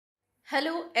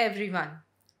Hello everyone.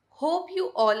 Hope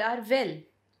you all are well.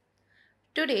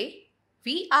 Today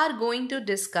we are going to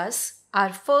discuss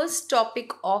our first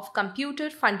topic of computer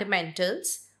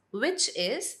fundamentals, which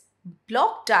is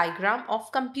block diagram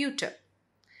of computer.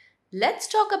 Let's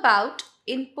talk about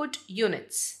input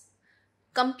units.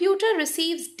 Computer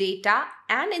receives data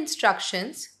and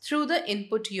instructions through the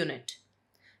input unit.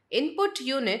 Input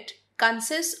unit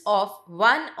consists of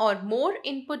one or more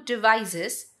input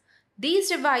devices. These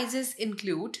devices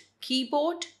include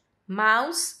keyboard,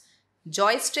 mouse,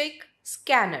 joystick,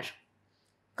 scanner.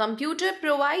 Computer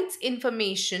provides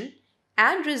information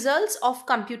and results of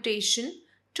computation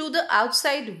to the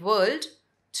outside world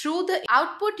through the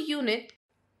output unit.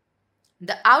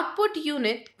 The output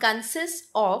unit consists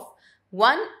of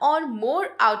one or more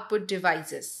output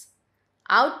devices.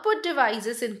 Output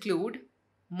devices include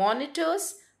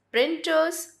monitors,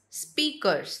 printers,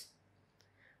 speakers.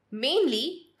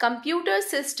 Mainly, computer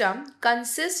system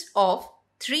consists of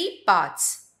three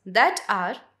parts, that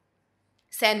are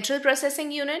central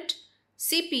processing unit,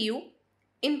 CPU,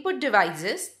 input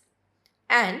devices,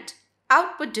 and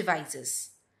output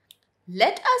devices.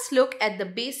 Let us look at the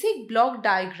basic block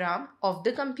diagram of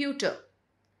the computer.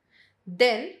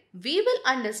 Then we will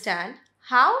understand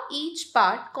how each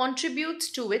part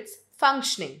contributes to its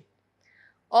functioning.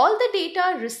 All the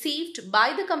data received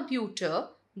by the computer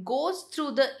goes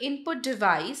through the input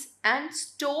device and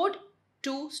stored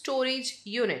to storage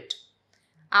unit.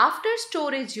 After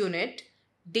storage unit,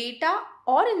 data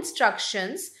or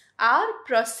instructions are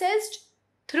processed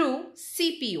through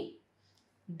CPU.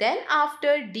 Then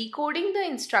after decoding the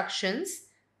instructions,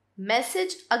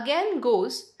 message again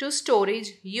goes to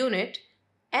storage unit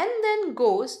and then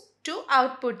goes to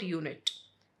output unit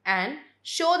and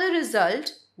show the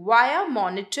result via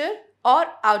monitor or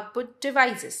output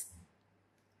devices.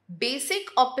 Basic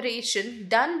operation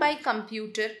done by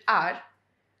computer are: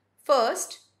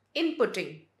 first,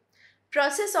 inputting,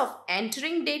 process of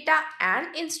entering data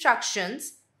and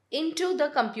instructions into the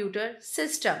computer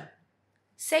system.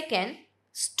 Second,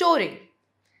 storing,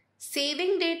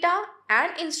 saving data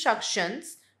and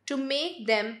instructions to make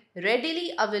them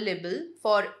readily available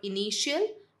for initial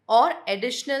or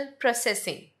additional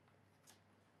processing.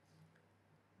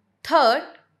 Third,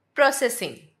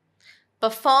 processing,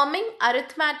 performing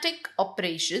arithmetic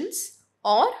operations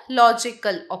or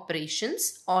logical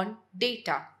operations on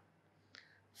data.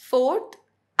 Fourth,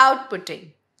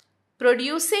 outputting,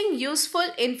 producing useful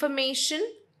information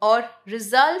or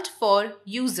result for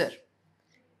user.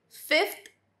 Fifth,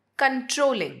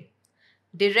 controlling,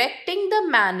 directing the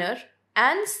manner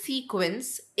and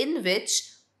sequence in which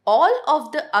all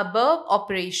of the above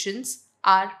operations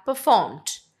are performed.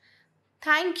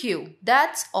 Thank you.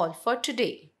 That's all for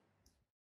today.